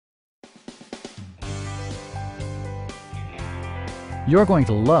You're going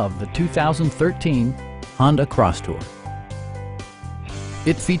to love the 2013 Honda Crosstour.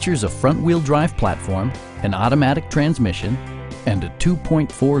 It features a front-wheel drive platform, an automatic transmission, and a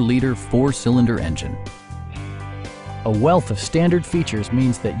 2.4-liter four-cylinder engine. A wealth of standard features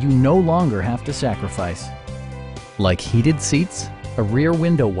means that you no longer have to sacrifice, like heated seats, a rear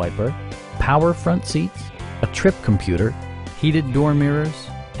window wiper, power front seats, a trip computer, heated door mirrors,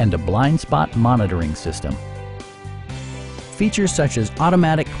 and a blind spot monitoring system. Features such as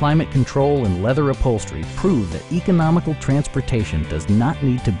automatic climate control and leather upholstery prove that economical transportation does not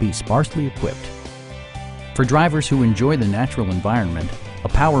need to be sparsely equipped. For drivers who enjoy the natural environment, a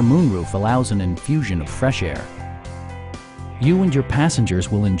power moonroof allows an infusion of fresh air. You and your passengers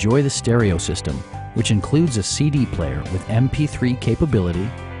will enjoy the stereo system, which includes a CD player with MP3 capability,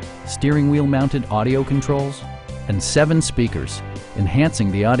 steering wheel mounted audio controls, and 7 speakers,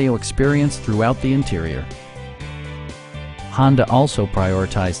 enhancing the audio experience throughout the interior. Honda also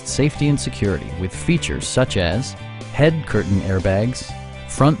prioritized safety and security with features such as head curtain airbags,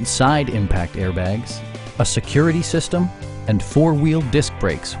 front and side impact airbags, a security system, and 4-wheel disc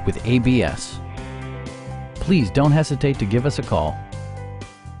brakes with ABS. Please don't hesitate to give us a call.